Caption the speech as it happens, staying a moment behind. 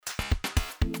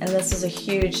And this was a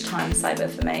huge time saver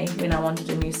for me when I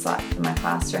wanted a new site for my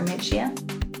classroom each year.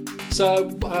 So,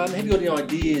 have you got any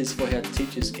ideas for how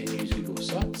teachers can use Google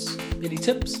Sites? Any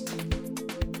tips?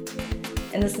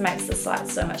 And this makes the site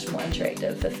so much more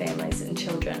interactive for families and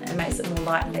children and makes it more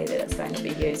likely that it's going to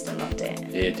be used and looked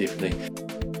at. Yeah, definitely.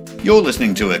 You're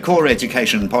listening to a Core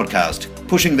Education podcast,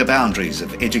 pushing the boundaries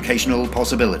of educational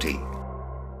possibility.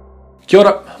 Kia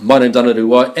ora, my name's Anaru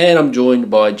Wai and I'm joined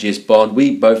by Jess Bond.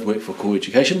 We both work for Core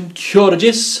Education. Kia ora,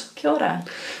 Jess. Kia ora.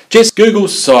 Jess, Google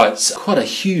Sites, quite a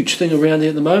huge thing around there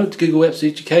at the moment, Google Apps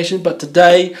Education, but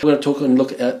today we're going to talk and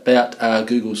look about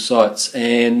Google Sites.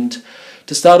 And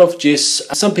to start off, Jess,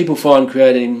 some people find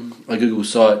creating a Google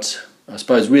site, I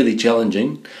suppose, really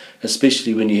challenging,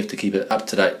 especially when you have to keep it up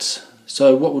to date.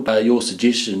 So what would your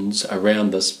suggestions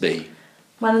around this be?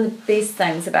 One of the best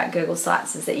things about Google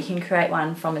Sites is that you can create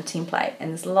one from a template,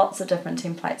 and there's lots of different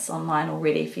templates online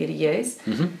already for you to use,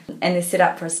 and they're set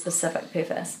up for a specific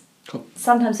purpose. Cool.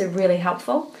 Sometimes they're really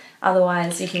helpful,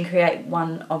 otherwise you can create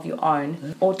one of your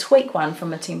own or tweak one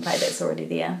from a template that's already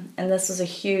there. And this was a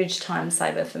huge time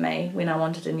saver for me when I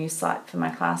wanted a new site for my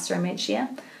classroom each year.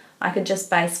 I could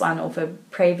just base one off a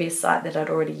previous site that I'd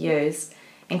already used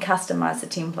and customise the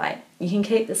template. You can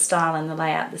keep the style and the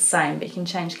layout the same, but you can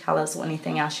change colours or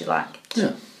anything else you like.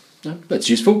 Yeah, no, that's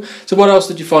useful. So what else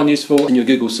did you find useful in your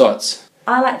Google Sites?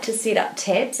 I like to set up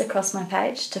tabs across my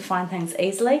page to find things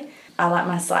easily. I like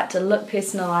my site to look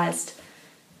personalised,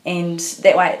 and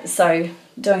that way, so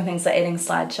doing things like adding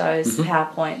slideshows,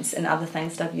 PowerPoints and other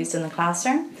things that I've used in the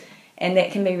classroom, and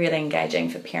that can be really engaging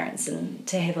for parents and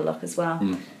to have a look as well.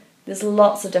 There's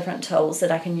lots of different tools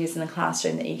that I can use in the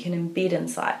classroom that you can embed in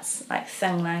sites like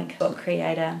ThingLink, Book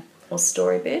Creator or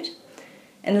Storybird.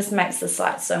 And this makes the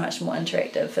site so much more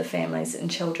interactive for families and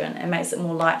children and makes it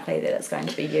more likely that it's going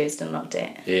to be used and looked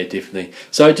at. Yeah, definitely.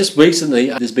 So just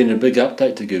recently there's been a big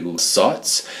update to Google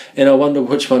Sites, and I wonder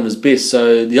which one is best.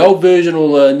 So the old version or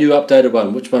the new updated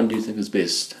one, which one do you think is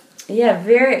best? Yeah,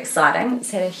 very exciting. It's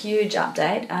had a huge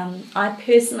update. I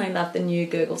personally love the new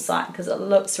Google site because it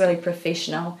looks really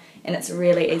professional and it's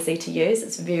really easy to use.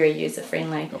 It's very user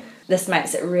friendly. Oh. This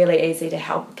makes it really easy to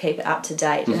help keep it up to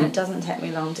date, and it doesn't take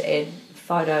me long to add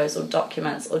photos or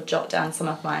documents or jot down some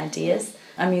of my ideas.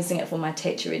 I'm using it for my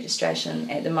teacher registration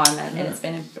at the moment, and it's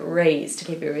been a breeze to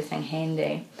keep everything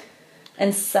handy.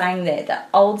 In saying that, the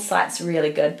old site's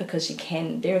really good because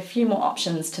there are a few more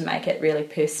options to make it really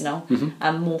personal.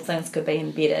 More things could be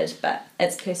embedded, but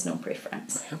it's personal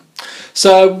preference. Okay.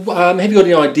 So have you got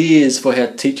any ideas for how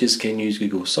teachers can use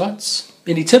Google Sites?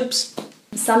 Any tips?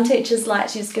 Some teachers like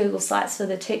to use Google Sites for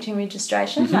the teaching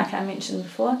registration, like I mentioned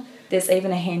before. There's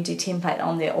even a handy template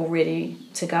on there all ready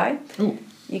to go. Ooh.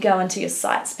 You go into your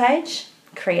sites page,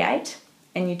 create,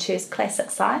 and you choose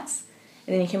classic sites,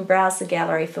 and then you can browse the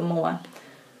gallery for more.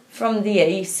 From there,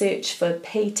 you search for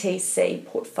PTC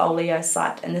Portfolio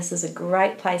Site, and this is a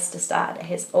great place to start. It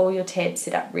has all your tabs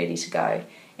set up ready to go,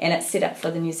 and it's set up for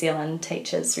the New Zealand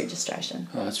teachers registration.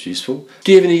 Oh, that's useful.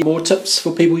 Do you have any more tips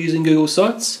for people using Google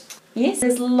Sites? Yes,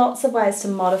 there's lots of ways to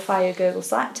modify your Google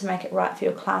site to make it right for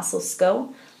your class or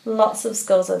school. Lots of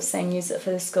schools I've seen use it for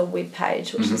the school web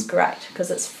page, which is great because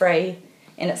it's free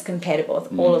and it's compatible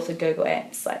with all of the Google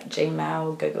apps like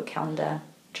Gmail, Google Calendar,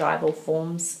 Drive or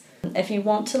Forms. If you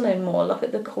want to learn more, look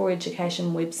at the Core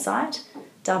Education website,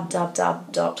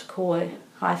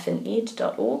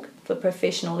 www.core-ed.org, for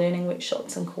professional learning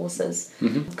workshops and courses.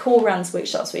 Core runs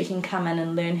workshops where you can come in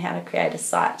and learn how to create a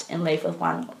site and leave with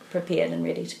one prepared and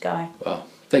ready to go. Wow,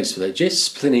 thanks for that, Jess.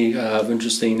 Plenty of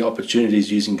interesting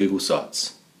opportunities using Google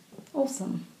Sites.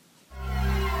 Awesome.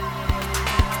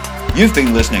 You've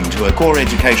been listening to a Core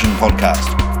Education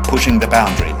podcast, pushing the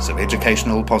boundaries of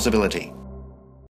educational possibility.